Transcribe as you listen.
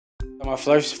My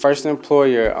first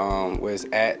employer was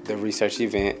at the research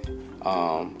event,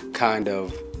 kind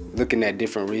of looking at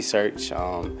different research,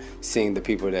 seeing the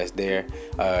people that's there.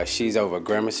 She's over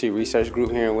Gramercy Research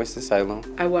Group here in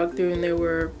Winston-Salem. I walked through and there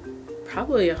were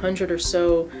probably 100 or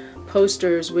so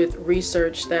posters with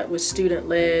research that was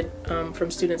student-led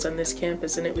from students on this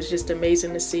campus, and it was just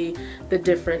amazing to see the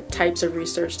different types of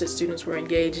research that students were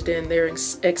engaged in, their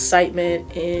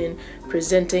excitement in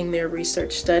presenting their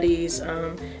research studies,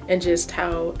 and just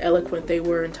how eloquent they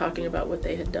were in talking about what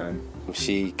they had done.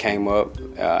 She came up,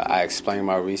 I explained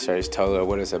my research, told her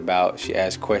what it's about. She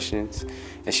asked questions,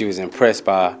 and she was impressed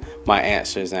by my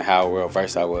answers and how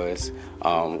well-versed I was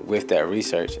with that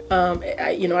research.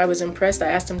 I was impressed. I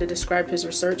asked him to describe his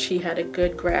research. He had a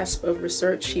good grasp of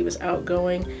research. He was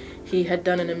outgoing. He had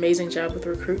done an amazing job with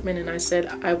recruitment, and I said,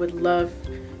 I would love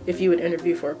if you would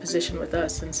interview for a position with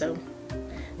us, and so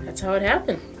that's how it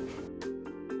happened.